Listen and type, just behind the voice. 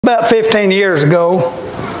About 15 years ago,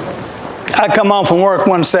 I come home from work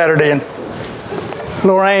one Saturday and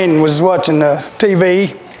Lorraine was watching the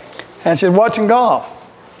TV and she's watching golf.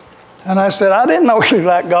 And I said, I didn't know you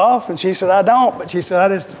liked golf. And she said, I don't. But she said,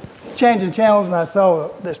 I just changing channels and I saw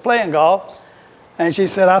this playing golf. And she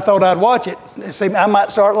said, I thought I'd watch it and see, I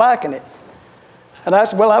might start liking it. And I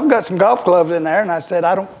said, well, I've got some golf clubs in there. And I said,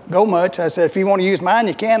 I don't go much. I said, if you want to use mine,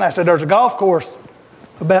 you can. I said, there's a golf course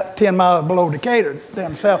about 10 miles below Decatur,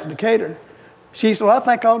 down south of Decatur. She said, well, I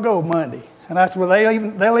think I'll go Monday. And I said, well,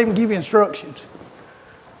 they'll even give you instructions.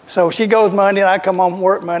 So she goes Monday, and I come home from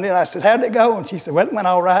work Monday, and I said, how'd it go? And she said, well, it went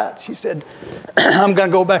all right. She said, I'm going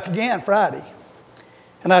to go back again Friday.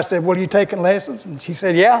 And I said, well, you taking lessons? And she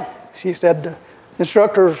said, yeah. She said, the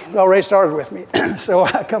instructor's already started with me. So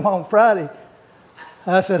I come home Friday.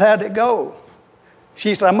 I said, how'd it go?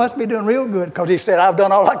 She said, I must be doing real good, because he said, I've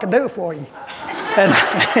done all I can do for you. And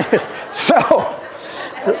so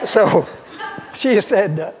she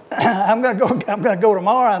said, I'm going to go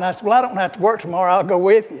tomorrow. And I said, well, I don't have to work tomorrow. I'll go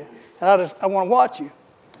with you. And I want to watch you.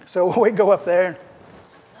 So we go up there,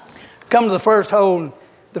 come to the first hole.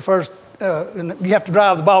 And you have to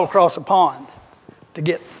drive the ball across the pond to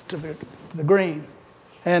get to the green.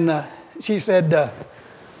 And she said,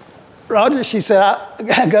 Roger, she said,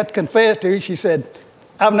 I got to confess to you. She said,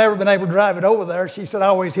 I've never been able to drive it over there. She said, I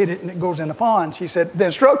always hit it and it goes in the pond. She said, the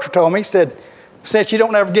instructor told me, said, since you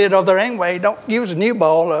don't ever get it over there anyway, don't use a new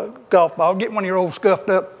ball, a golf ball. Get one of your old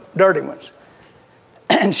scuffed up, dirty ones.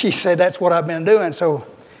 And she said, that's what I've been doing. So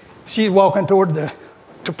she's walking toward to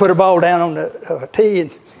put her ball down on the tee.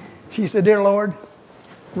 And she said, dear Lord,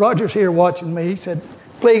 Roger's here watching me. He said,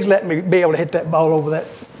 please let me be able to hit that ball over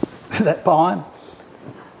that pond.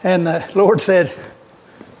 And the Lord said,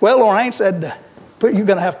 well, Lorraine said, you're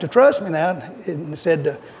going to have to trust me now. And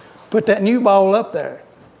said, put that new ball up there.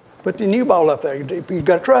 Put the new ball up there. You've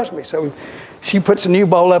got to trust me. So she puts the new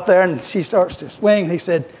ball up there and she starts to swing. He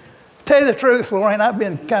said, tell you the truth, Lorraine, I've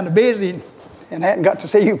been kind of busy and hadn't got to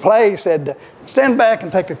see you play. He said, stand back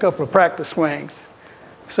and take a couple of practice swings.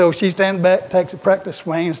 So she stands back, takes a practice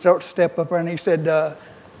swing and starts to step up there. And he said,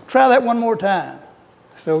 try that one more time.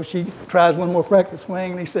 So she tries one more practice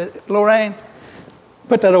swing. And he said, Lorraine,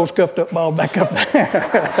 put that old scuffed up ball back up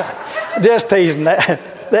there. Just teasing that.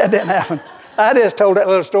 That didn't happen. I just told that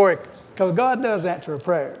little story because God does answer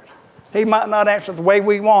prayers. He might not answer the way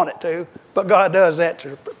we want it to, but God does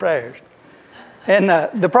answer prayers. And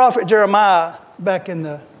the prophet Jeremiah, back in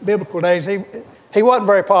the biblical days, he wasn't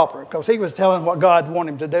very popular because he was telling what God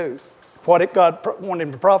wanted him to do. What God wanted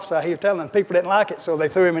him to prophesy, he was telling them. People didn't like it, so they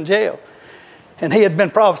threw him in jail. And he had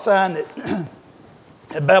been prophesying that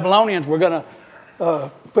the Babylonians were going to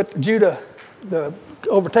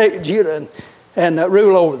overtake Judah and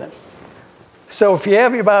rule over them. So if you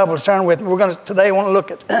have your Bibles, turn with me. We're going to today want to look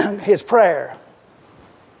at his prayer.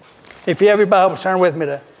 If you have your Bibles, turn with me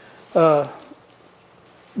to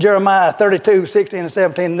Jeremiah 32, 16 and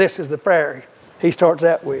 17. This is the prayer he starts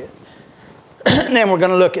out with. And then we're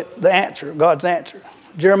going to look at the answer, God's answer.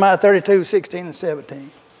 Jeremiah 32, 16 and 17.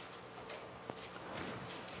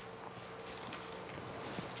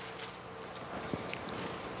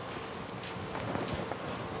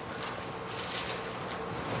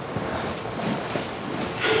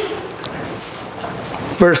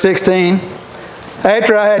 Verse 16,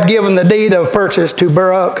 after I had given the deed of purchase to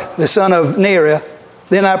Roark, the son of Neriah,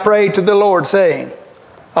 then I prayed to the Lord, saying,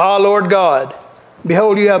 Ah, Lord God,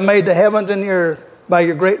 behold, you have made the heavens and the earth by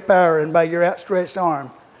your great power and by your outstretched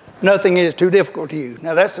arm. Nothing is too difficult to you.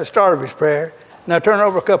 Now, that's the start of his prayer. Now, turn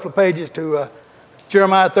over a couple of pages to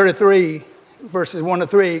Jeremiah 33, verses 1 to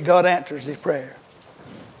 3. God answers his prayer.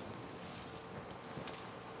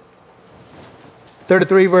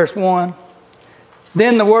 33, verse 1.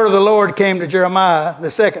 Then the word of the Lord came to Jeremiah the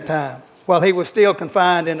second time, while he was still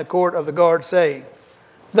confined in the court of the guard, saying,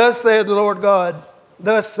 Thus saith the Lord God,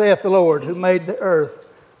 thus saith the Lord who made the earth,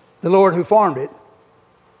 the Lord who formed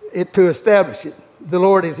it to establish it. The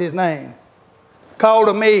Lord is his name. Call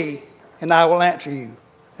to me, and I will answer you,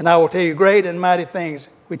 and I will tell you great and mighty things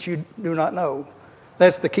which you do not know.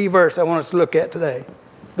 That's the key verse I want us to look at today.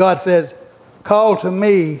 God says, call to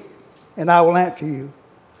me, and I will answer you.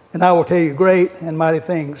 And I will tell you great and mighty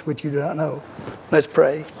things which you do not know. Let's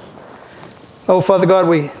pray. Oh, Father God,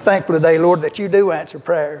 we're thankful today, Lord, that you do answer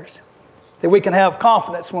prayers. That we can have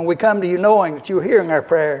confidence when we come to you knowing that you're hearing our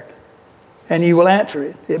prayer and you will answer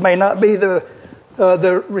it. It may not be the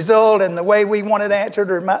result and the way we want it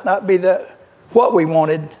answered, or it might not be what we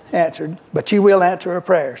wanted answered, but you will answer our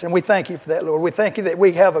prayers. And we thank you for that, Lord. We thank you that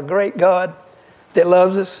we have a great God that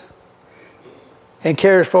loves us and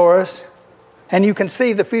cares for us And you can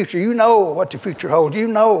see the future. You know what the future holds. You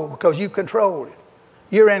know because you control it.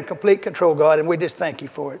 You're in complete control, God, and we just thank you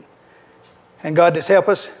for it. And God, just help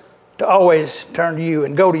us to always turn to you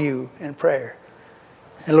and go to you in prayer.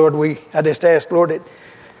 And Lord, I just ask, Lord,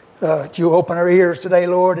 that you open our ears today,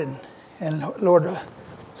 Lord, and Lord,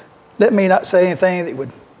 let me not say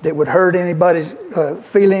anything that would hurt anybody's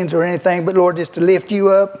feelings or anything, but Lord, just to lift you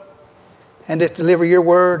up and just deliver your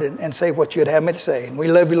word and say what you'd have me to say. And we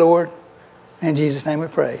love you, Lord. In Jesus' name we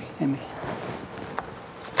pray. Amen.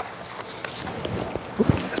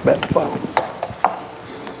 That's about to fall.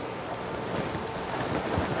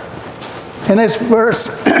 In this verse,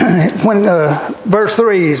 verse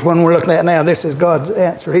 3 is when we're looking at now. This is God's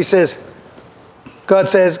answer. God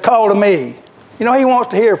says, call to me. You know, he wants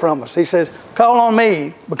to hear from us. He says, call on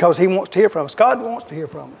me because he wants to hear from us. God wants to hear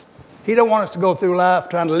from us. He don't want us to go through life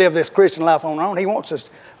trying to live this Christian life on our own. He wants us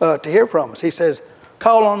to hear from us. He says,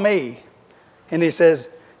 call on me. And he says,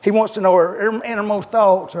 he wants to know our innermost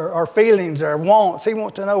thoughts, our feelings, our wants. He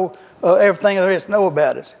wants to know everything there is to know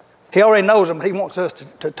about us. He already knows them, but he wants us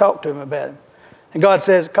to talk to him about him. And God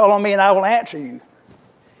says, call on me and I will answer you.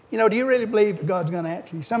 You know, do you really believe that God's going to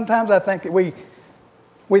answer you? Sometimes I think that we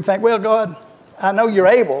think, well, God, I know you're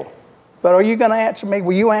able, but are you going to answer me?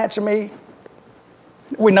 Will you answer me?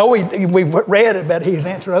 We know we've read about he's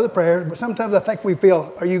answered other prayers, but sometimes I think we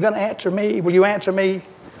feel, are you going to answer me? Will you answer me?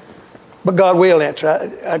 But God will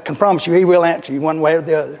answer. I can promise you he will answer you one way or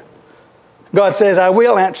the other. God says, I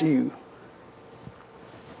will answer you.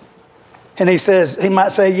 And he says, he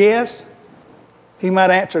might say yes, he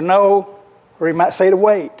might answer no, or he might say to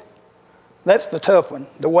wait. That's the tough one,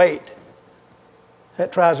 the wait.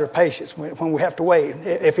 That tries our patience when we have to wait.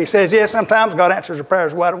 If he says yes, sometimes God answers our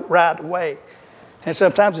prayers right away. And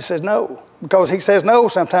sometimes he says no. Because he says no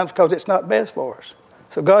sometimes because it's not best for us.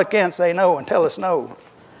 So God can say no and tell us no.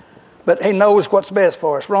 But he knows what's best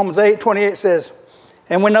for us. Romans 8:28 says,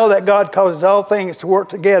 and we know that God causes all things to work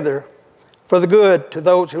together for the good to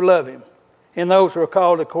those who love him, and those who are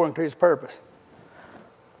called according to his purpose.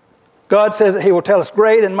 God says that he will tell us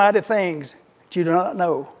great and mighty things that you do not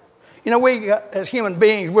know. You know, as human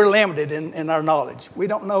beings, we're limited in our knowledge. We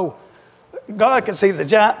don't know. God can see the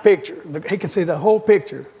giant picture. He can see the whole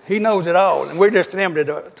picture. He knows it all. And we're just limited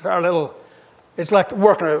to our little, it's like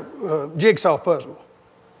working a jigsaw puzzle.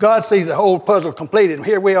 God sees the whole puzzle completed. And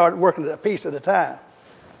here we are working at a piece at a time.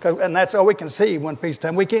 And that's all we can see, one piece at a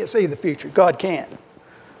time. We can't see the future. God can.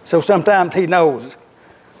 So sometimes he knows.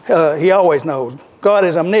 He always knows. God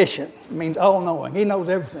is omniscient. It means all-knowing. He knows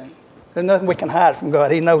everything. There's nothing we can hide from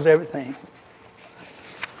God. He knows everything.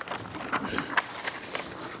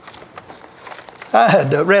 I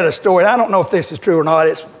had read a story. I don't know if this is true or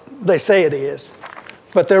not. They say it is.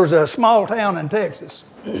 But there was a small town in Texas.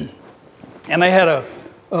 And they had a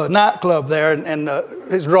nightclub there. And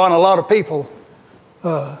it was drawing a lot of people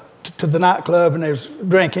to the nightclub. And there was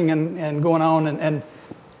drinking and going on. And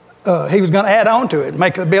he was going to add on to it,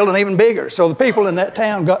 make the building even bigger. So the people in that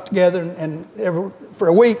town got together and for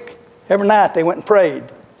a week, every night they went and prayed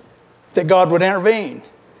that God would intervene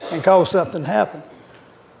and cause something to happen.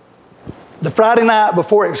 The Friday night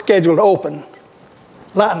before it was scheduled to open,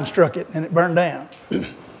 lightning struck it and it burned down.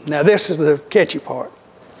 Now this is the catchy part.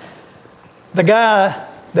 The guy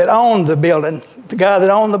that owned the building, the guy that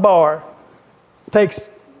owned the bar,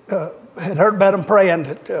 had heard about them praying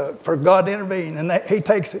for God to intervene, and he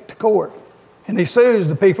takes it to court. And he sues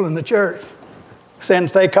the people in the church, saying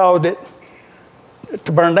that they caused it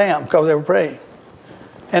to burn down because they were praying.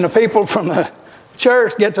 And the people from the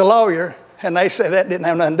church get to a lawyer, and they say that didn't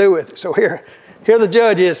have nothing to do with it. So here the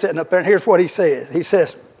judge is sitting up there, and here's what he says. He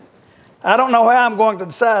says, I don't know how I'm going to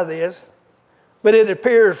decide this, but it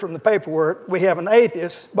appears from the paperwork we have an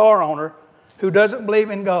atheist bar owner who doesn't believe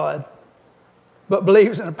in God, but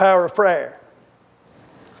believes in the power of prayer.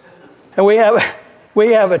 And we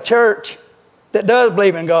have a church that does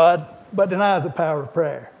believe in God, but denies the power of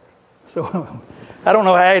prayer. So I don't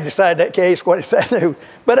know how he decided that case, what he said to do.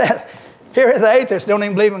 But here the atheists don't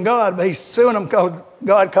even believe in God, but he's suing them because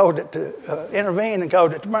God caused it to intervene and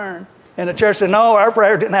caused it to burn. And the church said, no, our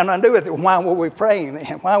prayer didn't have nothing to do with it. Why were we praying then?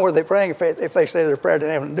 Why were they praying if they say their prayer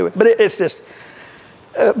didn't have nothing to do with it? But it's just...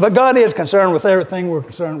 but God is concerned with everything we're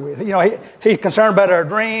concerned with. You know, He's concerned about our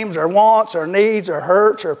dreams, our wants, our needs, our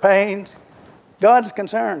hurts, our pains. God is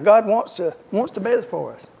concerned. God wants the best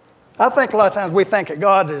for us. I think a lot of times we think that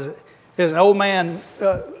God is an old man.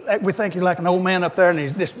 We think He's like an old man up there and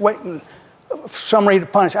He's just waiting for somebody to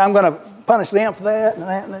punish. I'm going to punish them for that and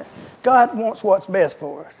that and that. God wants what's best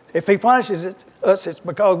for us. If He punishes us, it's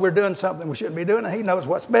because we're doing something we shouldn't be doing, and He knows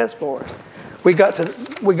what's best for us. We got to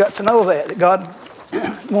know that God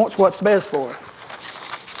wants what's best for us.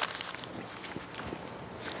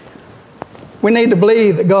 We need to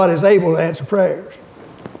believe that God is able to answer prayers.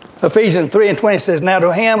 Ephesians 3:20 says, now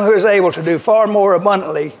to him who is able to do far more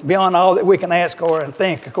abundantly beyond all that we can ask or and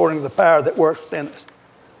think according to the power that works within us.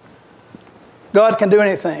 God can do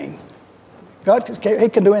anything. He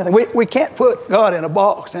can do anything. We can't put God in a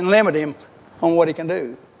box and limit him on what he can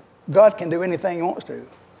do. God can do anything he wants to.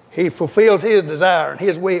 He fulfills his desire and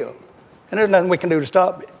his will. And there's nothing we can do to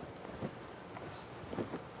stop it.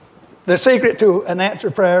 The secret to an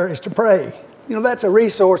answered prayer is to pray. You know, that's a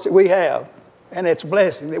resource that we have. And it's a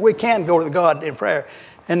blessing that we can go to God in prayer.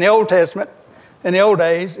 In the Old Testament, in the old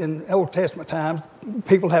days, in Old Testament times,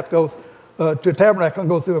 people have to go to a tabernacle and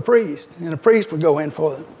go through a priest. And a priest would go in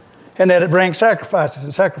for them. And then it brings sacrifices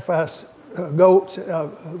and sacrifice goats,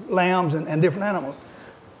 lambs, and different animals.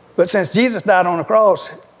 But since Jesus died on the cross,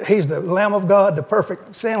 he's the Lamb of God, the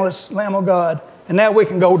perfect, sinless Lamb of God. And now we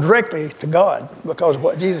can go directly to God because of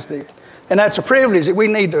what Jesus did. And that's a privilege that we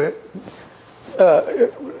need to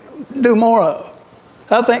do more of.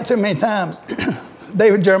 I think too many times,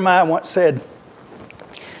 David Jeremiah once said,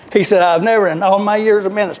 he said, I've never, in all my years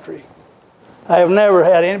of ministry, I have never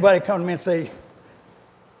had anybody come to me and say,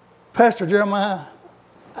 Pastor Jeremiah,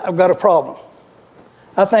 I've got a problem.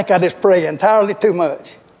 I think I just pray entirely too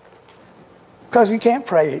much. Because you can't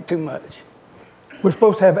pray too much. We're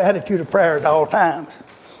supposed to have an attitude of prayer at all times.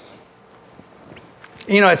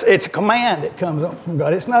 You know, it's a command that comes up from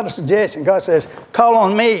God. It's not a suggestion. God says, call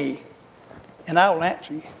on me, and I will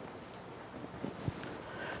answer you.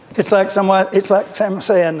 It's like someone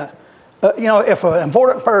saying, you know, if an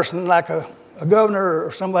important person, like a governor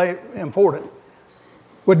or somebody important,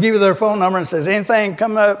 would give you their phone number and says, anything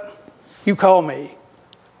come up, you call me.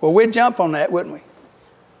 Well, we'd jump on that, wouldn't we?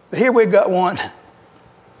 But here we've got one,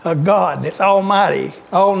 a God that's almighty,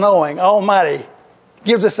 all-knowing, almighty,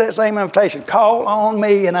 gives us that same invitation. Call on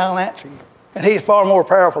me and I'll answer you. And he's far more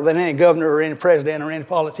powerful than any governor or any president or any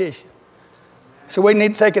politician. So we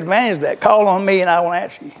need to take advantage of that. Call on me and I will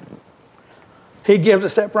answer you. He gives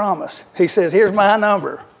us that promise. He says, here's my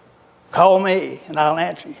number. Call me and I'll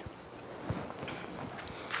answer you.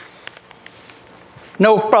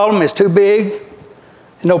 No problem is too big,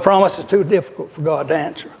 and no promise is too difficult for God to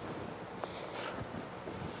answer.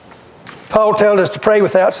 Paul tells us to pray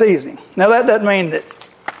without ceasing. Now that doesn't mean that,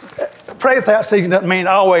 pray without ceasing doesn't mean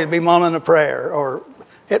always be mumbling a prayer, or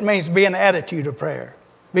it means to be in the attitude of prayer.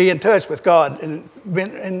 Be in touch with God and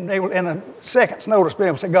in a second's notice be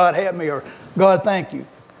able to say, God help me, or God thank you.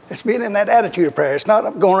 It's being in that attitude of prayer. It's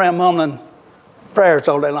not going around mumbling prayers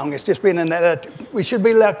all day long. It's just being in that attitude. We should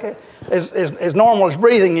be like, as normal as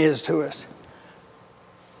breathing is to us,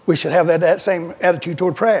 we should have that same attitude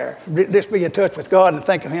toward prayer. Just be in touch with God and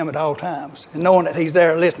think of him at all times, and knowing that he's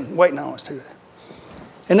there listening, waiting on us to it.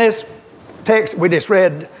 In this text we just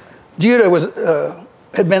read, Judah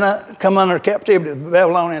had come under captivity of the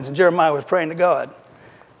Babylonians, and Jeremiah was praying to God.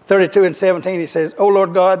 32:17 he says, O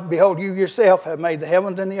Lord God, behold, you yourself have made the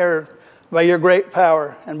heavens and the earth by your great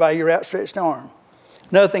power and by your outstretched arm.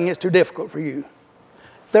 Nothing is too difficult for you.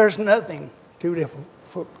 There's nothing too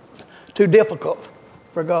difficult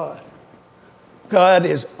for God. God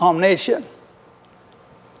is omniscient,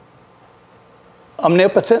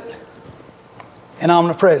 omnipotent, and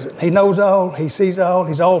omnipresent. He knows all, he sees all,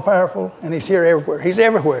 he's all powerful, and he's here everywhere. He's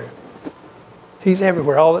everywhere. He's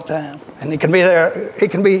everywhere all the time. And he can be there, he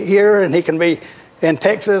can be here, and he can be in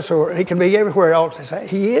Texas, or he can be everywhere all at the same time.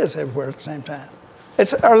 He is everywhere at the same time.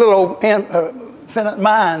 It's our little infinite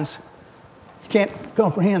minds can't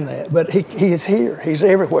comprehend that, but he is here. He's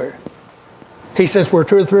everywhere. He says, where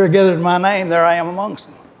two or three are gathered in my name, there I am amongst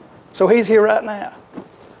them. So he's here right now.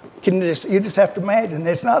 You just have to imagine.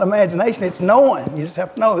 It's not imagination, it's knowing. You just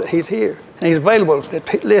have to know that he's here, and he's available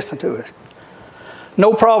to listen to us.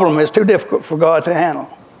 No problem is too difficult for God to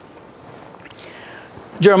handle.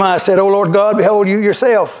 Jeremiah said, O Lord God, behold, you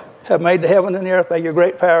yourself have made the heaven and the earth by your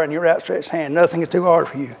great power and your outstretched hand. Nothing is too hard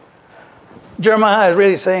for you. Jeremiah is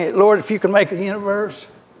really saying, Lord, if you can make the universe,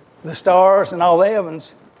 the stars, and all the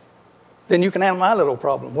heavens, then you can handle my little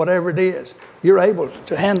problem, whatever it is. You're able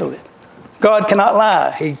to handle it. God cannot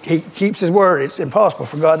lie. He keeps his word. It's impossible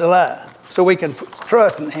for God to lie. So we can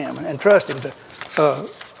trust in him and trust him to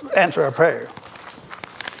answer our prayer.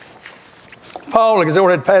 Paul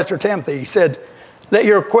exhorted Pastor Timothy. He said, let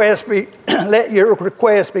your request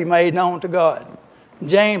be made known to God.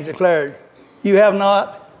 James declared, you have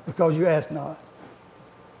not because you ask not.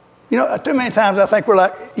 You know, too many times I think we're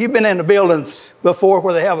like, you've been in the buildings before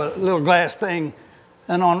where they have a little glass thing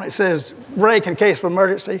and on it says, break in case of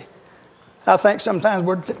emergency. I think sometimes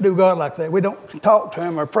we do God like that. We don't talk to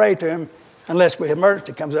him or pray to him unless an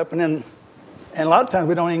emergency comes up, and a lot of times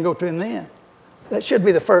we don't even go to him then. That should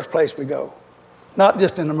be the first place we go. Not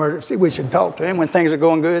just in an emergency. We should talk to him when things are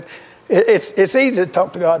going good. It's easy to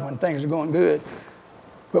talk to God when things are going good.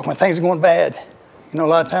 But when things are going bad, a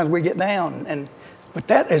lot of times we get down. But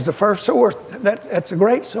that is the first source. That's a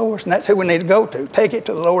great source, and that's who we need to go to. Take it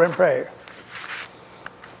to the Lord in prayer.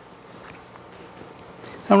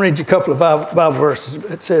 I'll read you a couple of Bible verses.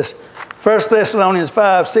 It says, 1 Thessalonians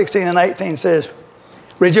 5, 16 and 18 says,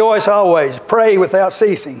 rejoice always, pray without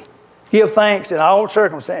ceasing, give thanks in all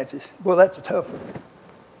circumstances. Well, that's a tough one.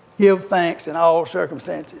 Give thanks in all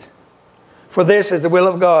circumstances. For this is the will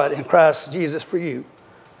of God in Christ Jesus for you.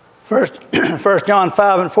 1 John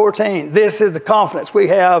 5 and 14, this is the confidence we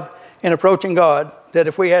have in approaching God, that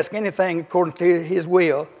if we ask anything according to his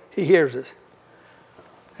will, he hears us.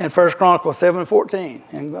 And 1 Chronicles 7 and 14,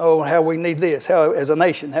 and how we need this, how as a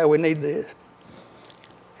nation, how we need this.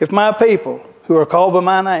 If my people who are called by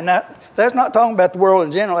my name, now that's not talking about the world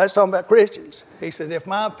in general, that's talking about Christians. He says, if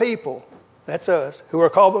my people, that's us, who are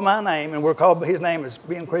called by my name, and we're called by his name as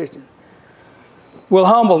being Christians, will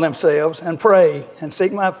humble themselves and pray and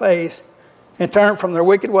seek my face and turn from their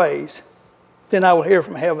wicked ways, then I will hear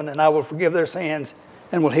from heaven and I will forgive their sins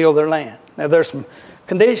and will heal their land. Now there's some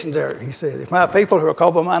conditions there, he said. If my people who are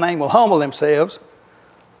called by my name will humble themselves,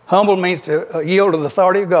 humble means to yield to the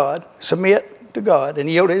authority of God, submit to God and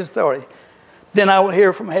yield to his authority, then I will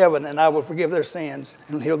hear from heaven and I will forgive their sins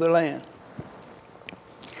and heal their land.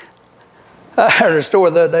 I heard a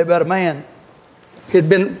story the other day about a man. He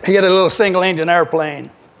had a little single-engine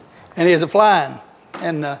airplane, and he was flying,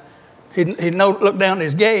 and he looked down at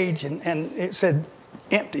his gauge, and it said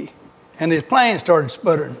empty, and his plane started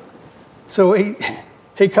sputtering. So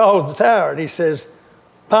he called the tower, and he says,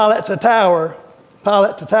 pilot to tower,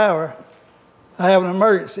 I have an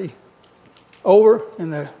emergency. Over,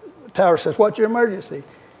 and the tower says, what's your emergency?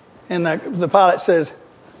 And the pilot says,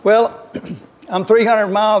 well, I'm 300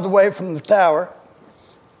 miles away from the tower.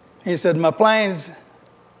 He said, my plane's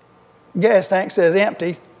gas tank says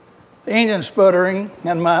empty, the engine's sputtering,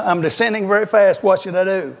 and I'm descending very fast. What should I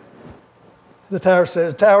do? The tower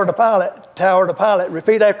says, tower to pilot,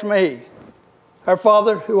 repeat after me. Our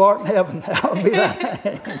Father who art in heaven, hallowed be thy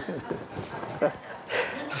name.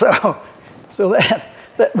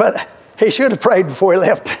 But he should have prayed before he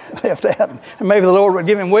left Adam. And maybe the Lord would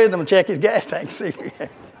give him wisdom and check his gas tank to see if he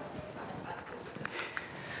had.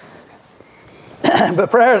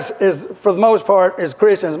 But prayer is, for the most part, as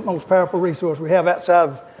Christians, the most powerful resource we have outside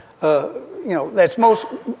of, it's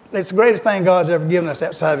the greatest thing God's ever given us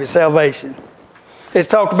outside of his salvation. It's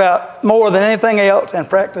talked about more than anything else and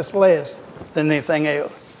practiced less than anything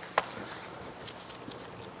else.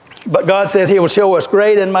 But God says he will show us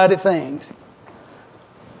great and mighty things.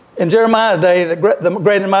 In Jeremiah's day, the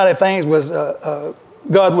great and mighty things was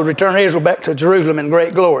God would return Israel back to Jerusalem in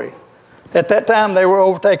great glory. At that time, they were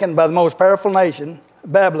overtaken by the most powerful nation,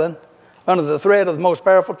 Babylon, under the threat of the most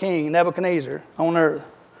powerful king, Nebuchadnezzar, on earth.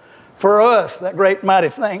 For us, that great mighty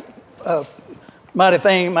thing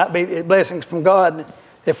might be blessings from God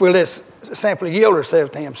if we'll just simply yield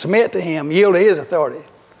ourselves to him, submit to him, yield to his authority.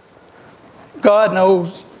 God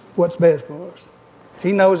knows what's best for us.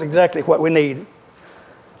 He knows exactly what we need.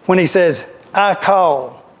 When he says, I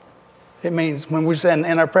call, it means when we say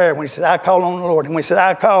in our prayer, when he says, I call on the Lord, and when we say,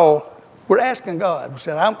 I call, we're asking God. We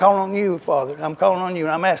said, I'm calling on you, Father. I'm calling on you,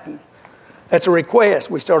 and I'm asking. That's a request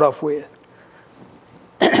we start off with.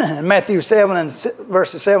 In Matthew 7 and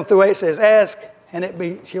verses 7 through 8 says, ask, and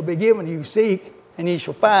it shall be given you. Seek, and ye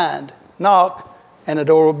shall find. Knock, and the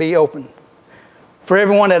door will be open. For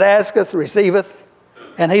everyone that asketh receiveth,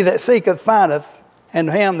 and he that seeketh findeth, and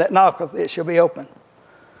to him that knocketh it shall be open.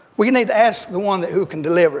 We need to ask the one who can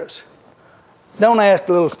deliver us. Don't ask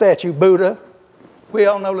the little statue Buddha. We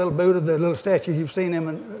all know little Buddha, the little statues. You've seen them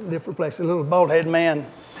in different places. A little bald-headed man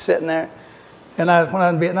sitting there. And when I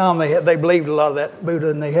was in Vietnam, they believed a lot of that Buddha,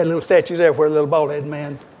 and they had little statues everywhere, a little bald-headed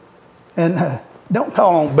man. And don't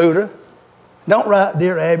call on Buddha. Don't write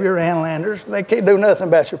Dear Abby or Ann Landers. They can't do nothing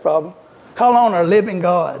about your problem. Call on our living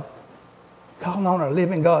God. Call on our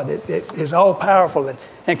living God. It is all-powerful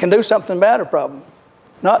and can do something about our problem.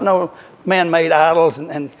 Not no man-made idols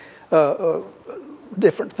and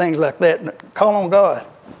different things like that. Call on God.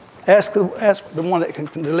 Ask the one that can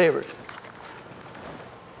deliver it.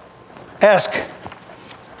 Ask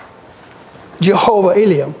Jehovah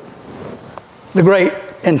Eliam, the great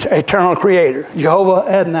and eternal creator. Jehovah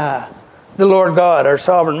Adonai, the Lord God, our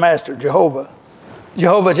sovereign master, Jehovah.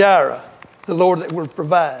 Jehovah Jireh, the Lord that will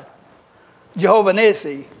provide. Jehovah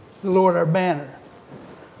Nissi, the Lord our banner.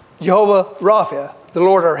 Jehovah Rapha, the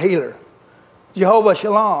Lord our healer. Jehovah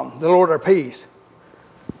Shalom, the Lord our peace.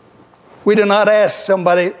 We do not ask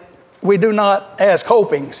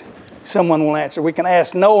hoping someone will answer. We can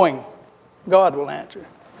ask knowing God will answer.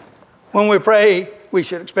 When we pray, we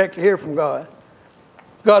should expect to hear from God.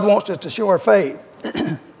 God wants us to show our faith.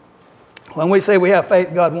 When we say we have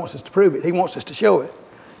faith, God wants us to prove it. He wants us to show it.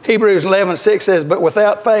 Hebrews 11:6 says, but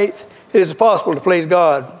without faith it is impossible to please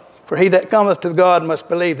God. For he that cometh to God must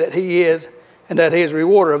believe that he is, and that he is a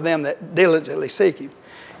rewarder of them that diligently seek him.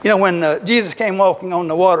 You know, when Jesus came walking on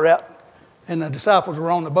the water out, and the disciples were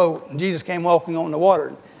on the boat, and Jesus came walking on the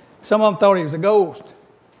water, some of them thought he was a ghost.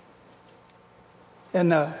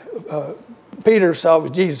 And Peter saw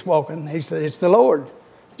Jesus walking. He said, it's the Lord.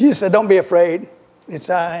 Jesus said, don't be afraid. It's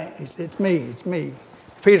I. It's me.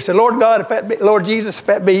 Peter said, Lord Jesus, if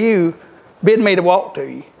that be you, bid me to walk to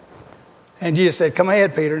you. And Jesus said, come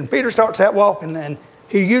ahead, Peter. And Peter starts out walking, and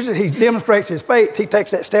he demonstrates his faith. He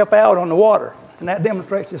takes that step out on the water, and that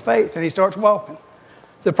demonstrates his faith, and he starts walking.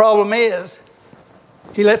 The problem is,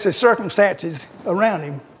 he lets his circumstances around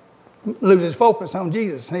him lose his focus on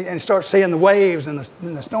Jesus. And he starts seeing the waves and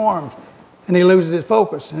the storms, and he loses his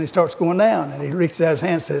focus, and he starts going down, and he reaches out his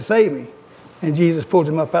hand and says, save me. And Jesus pulls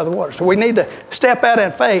him up out of the water. So we need to step out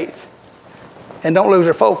in faith and don't lose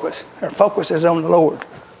our focus. Our focus is on the Lord.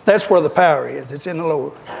 That's where the power is. It's in the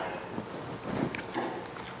Lord.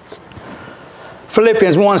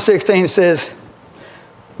 Philippians 1:16 says,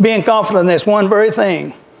 being confident in this one very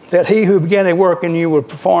thing, that he who began a work in you will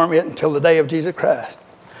perform it until the day of Jesus Christ.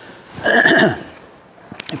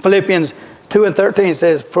 Philippians 2:13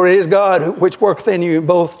 says, for it is God which worketh in you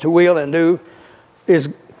both to will and do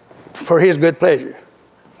is for his good pleasure.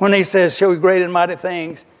 When he says show you great and mighty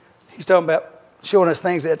things, he's talking about showing us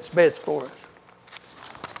things that's best for us.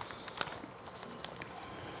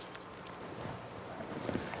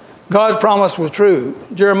 God's promise was true.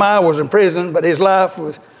 Jeremiah was in prison, but his life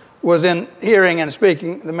was in hearing and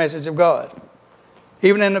speaking the message of God.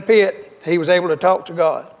 Even in the pit, he was able to talk to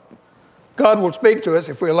God. God will speak to us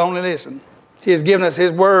if we'll only listen. He has given us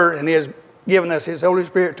his word, and he has given us his Holy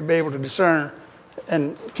Spirit to be able to discern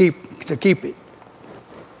and keep it.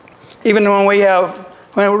 Even when we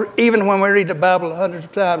read the Bible hundreds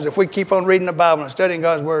of times, if we keep on reading the Bible and studying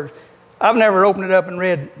God's word, I've never opened it up and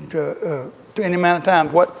read to any amount of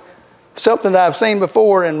times something that I've seen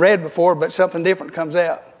before and read before, but something different comes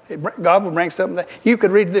out. God will bring something that you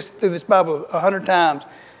could read through this Bible 100 times,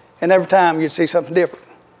 and every time you'd see something different.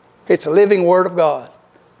 It's a living word of God,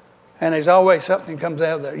 and there's always something comes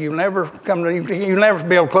out of there. You'll never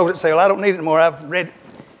be able to close it and say, well, I don't need it anymore. I've read it.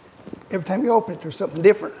 Every time you open it, there's something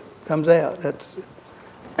different comes out.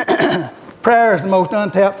 Prayer is the most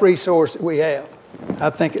untapped resource that we have. I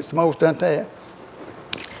think it's the most untapped.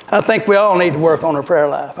 I think we all need to work on our prayer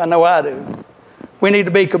life. I know I do. We need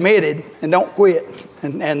to be committed and don't quit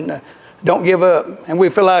and don't give up. And we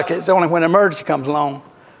feel like it's only when an emergency comes along.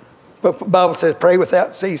 But the Bible says pray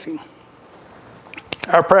without ceasing.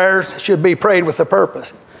 Our prayers should be prayed with a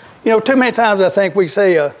purpose. You know, too many times I think we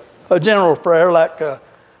say a general prayer like,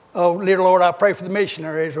 oh, dear Lord, I pray for the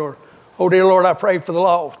missionaries, or, oh, dear Lord, I pray for the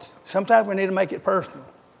lost. Sometimes we need to make it personal.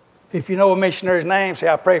 If you know a missionary's name, say,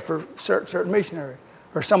 I pray for certain missionary.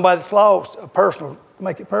 Or somebody that's lost,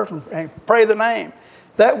 make it personal, and pray the name.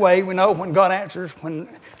 That way we know when God answers,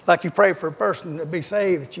 like you pray for a person to be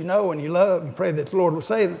saved that you know and you love, and pray that the Lord will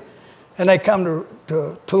save them, and they come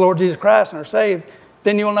to Lord Jesus Christ and are saved,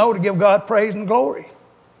 then you'll know to give God praise and glory.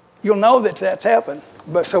 You'll know that that's happened.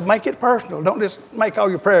 But so make it personal. Don't just make all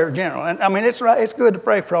your prayers general. And I mean, it's right. It's good to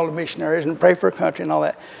pray for all the missionaries and pray for a country and all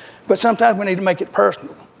that. But sometimes we need to make it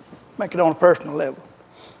personal. Make it on a personal level.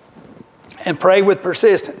 And pray with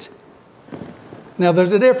persistence. Now,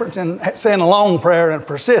 there's a difference in saying a long prayer and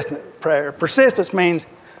persistent prayer. Persistence means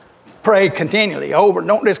pray continually over.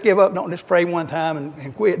 Don't just give up. Don't just pray one time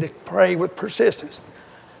and quit. Just pray with persistence.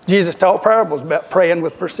 Jesus taught parables about praying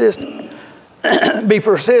with persistence. Be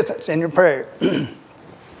persistent in your prayer.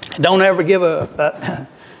 Don't ever give up.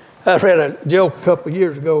 I read a joke a couple of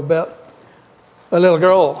years ago about a little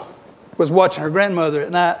girl was watching her grandmother at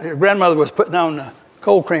night. Her grandmother was putting on the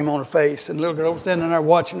cold cream on her face, and the little girl was standing there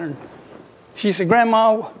watching her. She said,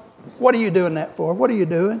 Grandma, what are you doing that for? What are you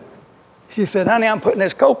doing? She said, honey, I'm putting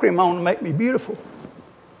this cold cream on to make me beautiful.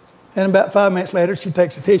 And about 5 minutes later, she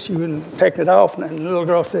takes a tissue and takes it off, and the little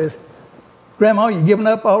girl says, Grandma, you giving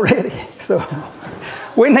up already? So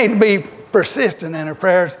we need to be persistent in our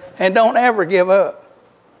prayers and don't ever give up.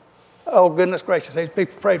 Oh, goodness gracious, these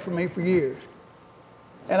people prayed for me for years.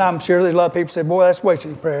 And I'm sure there's a lot of people say, boy, that's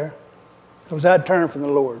wasting prayer. Because I'd turn from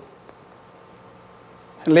the Lord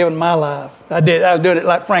and living my life. I was doing it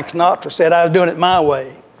like Frank Sinatra said, I was doing it my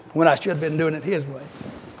way. when I should have been doing it his way.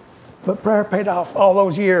 But prayer paid off all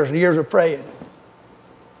those years of praying.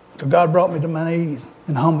 So God brought me to my knees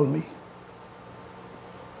and humbled me.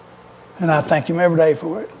 And I thank him every day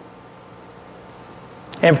for it.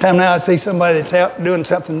 Every time now I see somebody that's out doing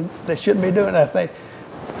something they shouldn't be doing, I think,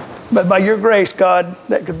 but by your grace, God,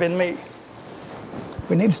 that could have been me.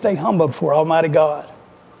 We need to stay humble before Almighty God.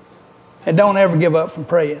 And don't ever give up from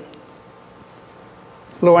praying.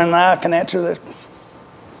 Lord and I can answer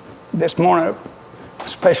this morning a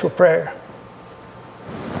special prayer.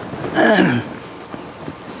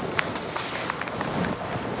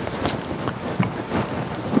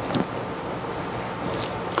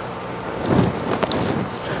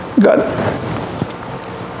 God,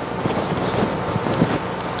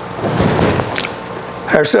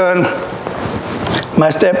 our son,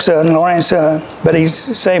 my stepson, Lauren's son, but he's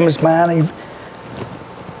the same as mine.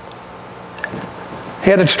 He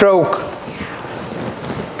had a stroke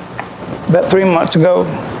about 3 months ago.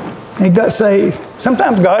 He got saved.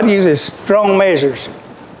 Sometimes God uses strong measures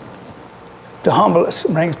to humble us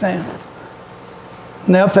and bring us down.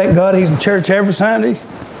 Now, thank God he's in church every Sunday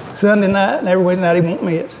night, and every Wednesday night he won't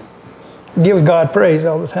miss. He gives God praise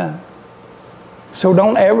all the time. So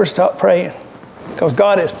don't ever stop praying, because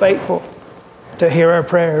God is faithful to hear our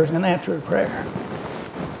prayers and answer our prayer.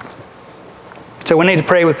 So we need to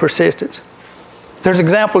pray with persistence. There's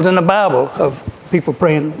examples in the Bible of people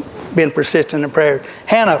praying, being persistent in prayer.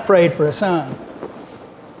 Hannah prayed for a son.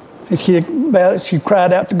 And she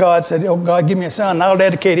cried out to God, said, "Oh God, give me a son, and I'll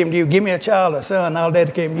dedicate him to you. Give me a child, a son, and I'll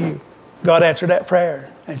dedicate him to you." God answered that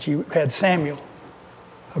prayer, and she had Samuel,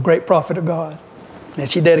 a great prophet of God, and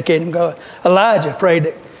she dedicated him to God. Elijah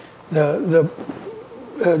prayed that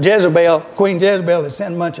Queen Jezebel had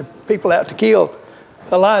sent a bunch of people out to kill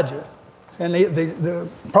Elijah. And the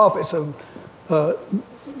prophets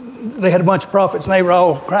they had a bunch of prophets, and they were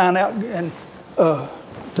all crying out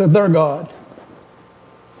to their God.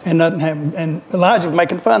 And nothing happened. And Elijah was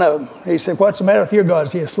making fun of him. He said, "What's the matter with your God?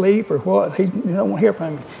 Is he asleep or what? You don't want to hear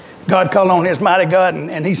from him." God called on his mighty God,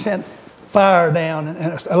 and he sent fire down,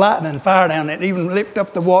 and a lightning and fire down, and even licked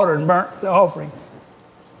up the water and burnt the offering.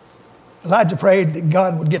 Elijah prayed that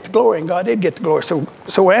God would get the glory, and God did get the glory.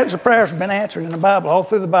 So answered prayers have been answered in the Bible. All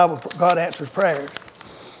through the Bible, God answers prayers.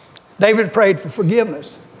 David prayed for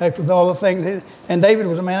forgiveness after all the things. And David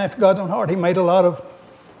was a man after God's own heart. He made a lot of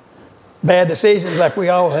bad decisions like we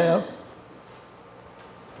all have.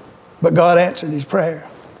 But God answered his prayer.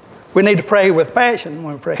 We need to pray with passion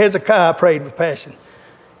when we pray. Hezekiah prayed with passion.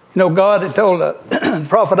 You know, God had told the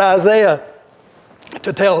prophet Isaiah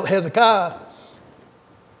to tell Hezekiah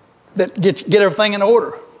that get everything in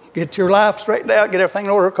order. Get your life straightened out, get everything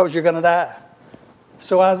in order, because you're going to die.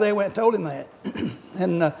 So Isaiah went and told him that.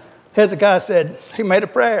 And Hezekiah said, he made a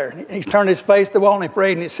prayer. He turned his face to the wall and he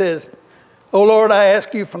prayed, and he says, "Oh Lord, I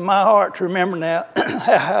ask you from my heart to remember now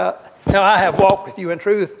how I have walked with you in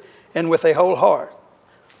truth and with a whole heart.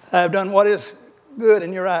 I have done what is good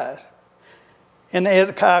in your eyes." And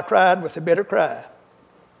Hezekiah cried with a bitter cry.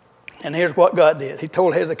 And here's what God did. He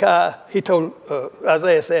told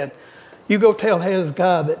Isaiah, said, "You go tell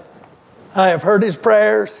Hezekiah that I have heard his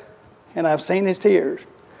prayers and I've seen his tears."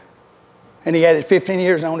 And he added 15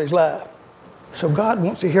 years on his life. So God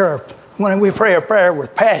wants to hear when we pray a prayer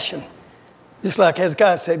with passion. Just like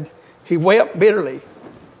Hezekiah said, he wept bitterly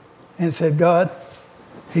and said, "God,"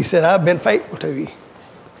 he said, "I've been faithful to you."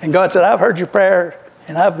 And God said, "I've heard your prayer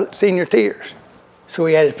and I've seen your tears." So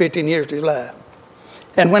he added 15 years to his life.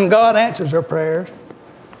 And when God answers our prayers,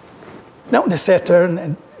 don't just sit there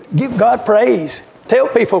and give God praise. Tell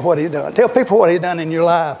people what he's done. Tell people what he's done in your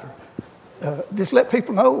life. Just let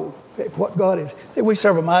people know what God is. That we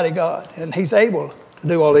serve a mighty God, and he's able to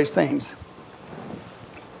do all these things.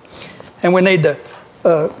 And we need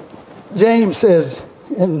to, James says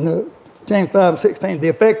in James 5:16, "The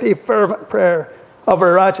effective, fervent prayer of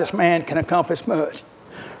a righteous man can accomplish much."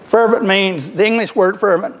 Fervent means, the English word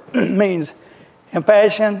fervent means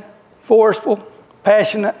impassioned, forceful,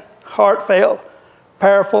 passionate, heartfelt,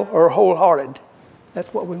 powerful, or wholehearted.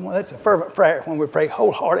 That's what we want. That's a fervent prayer when we pray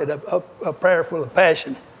wholehearted, a prayer full of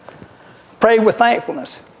passion. Pray with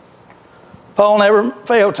thankfulness. Paul never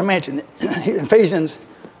failed to mention it. In Ephesians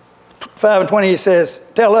 5:20, he says,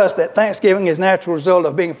 "Tell us that thanksgiving is a natural result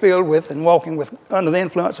of being filled with and walking under the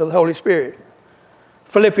influence of the Holy Spirit."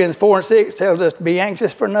 Philippians 4:6 tells us to be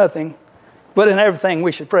anxious for nothing, but in everything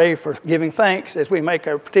we should pray for giving thanks as we make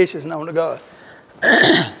our petitions known to God.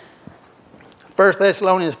 1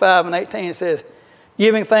 Thessalonians 5:18 says,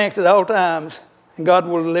 "Giving thanks at all times, and God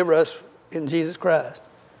will deliver us in Jesus Christ."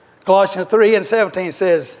 Colossians 3:17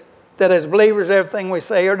 says that as believers, everything we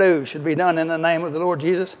say or do should be done in the name of the Lord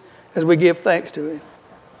Jesus as we give thanks to Him.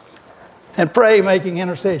 And pray making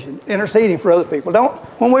interceding for other people.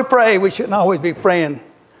 When we pray, we shouldn't always be praying,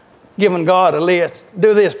 giving God a list.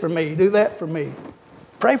 Do this for me, do that for me.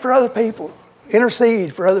 Pray for other people.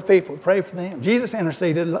 Intercede for other people. Pray for them. Jesus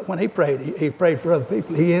interceded when He prayed. He prayed for other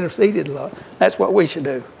people. He interceded a lot. That's what we should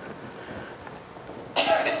do.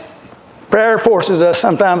 Prayer forces us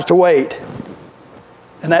sometimes to wait.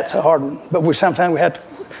 And that's a hard one. But sometimes we have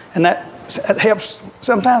to, and that helps.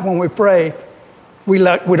 Sometimes when we pray, we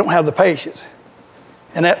don't have the patience.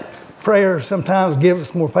 And that prayer sometimes gives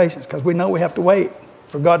us more patience because we know we have to wait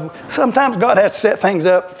for God. Sometimes God has to set things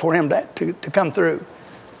up for Him to come through.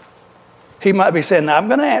 He might be saying, I'm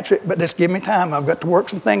going to answer it, but just give me time. I've got to work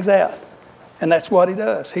some things out. And that's what He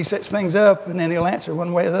does. He sets things up, and then He'll answer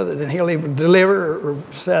one way or the other. Then He'll either deliver or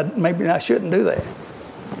decide, maybe I shouldn't do that.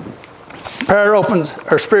 Prayer opens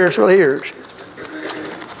our spiritual ears.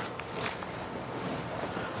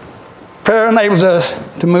 Prayer enables us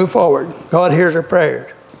to move forward. God hears our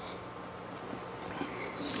prayers.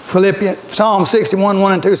 Psalm 61,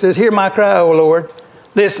 1 and 2 says, Hear my cry, O Lord.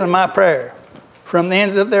 Listen to my prayer. From the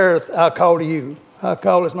ends of the earth I'll call to you. I'll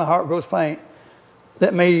call as my heart grows faint.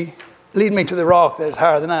 Lead me to the rock that is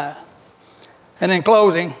higher than I. And in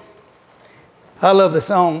closing, I love the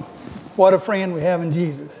song, What a Friend We Have in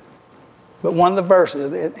Jesus. But one of the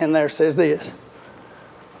verses in there says this,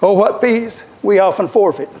 Oh, what peace we often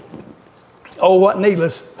forfeit. Oh, what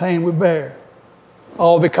needless pain we bear.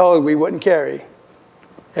 All because we wouldn't carry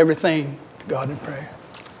everything to God in prayer.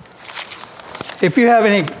 If you have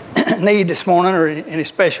any need this morning or any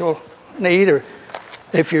special need, or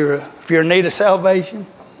if you're in need of salvation,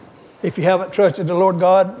 if you haven't trusted the Lord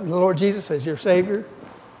God, the Lord Jesus as your Savior,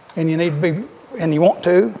 and you need to be, and you want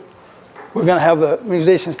to, we're going to have the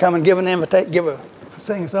musicians come and give an invitation,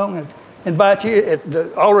 sing a song, and invite you.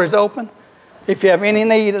 The altar is open. If you have any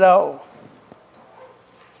need at all,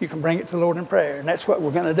 you can bring it to the Lord in prayer, and that's what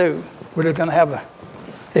we're going to do. We're just going to have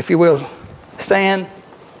if you will, stand,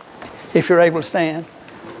 if you're able to stand,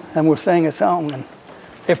 and we'll sing a song. And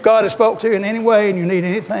if God has spoke to you in any way and you need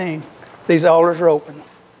anything, these altars are open.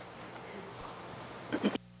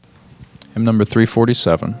 Hymn number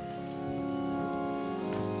 347.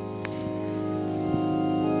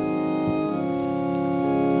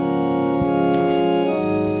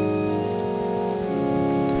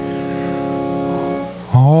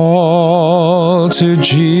 All to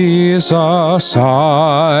Jesus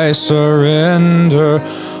I surrender,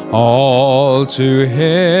 all to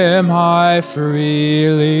Him I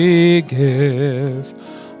freely give.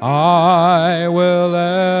 I will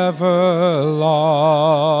ever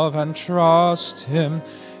love and trust Him,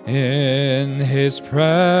 in His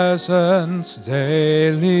presence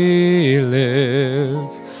daily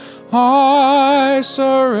live. I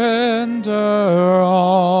surrender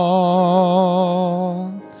all.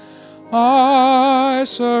 I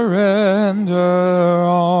surrender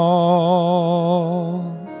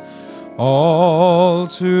all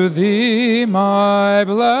to Thee, my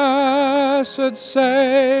blessed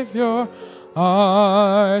Savior,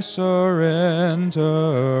 I surrender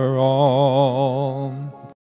all.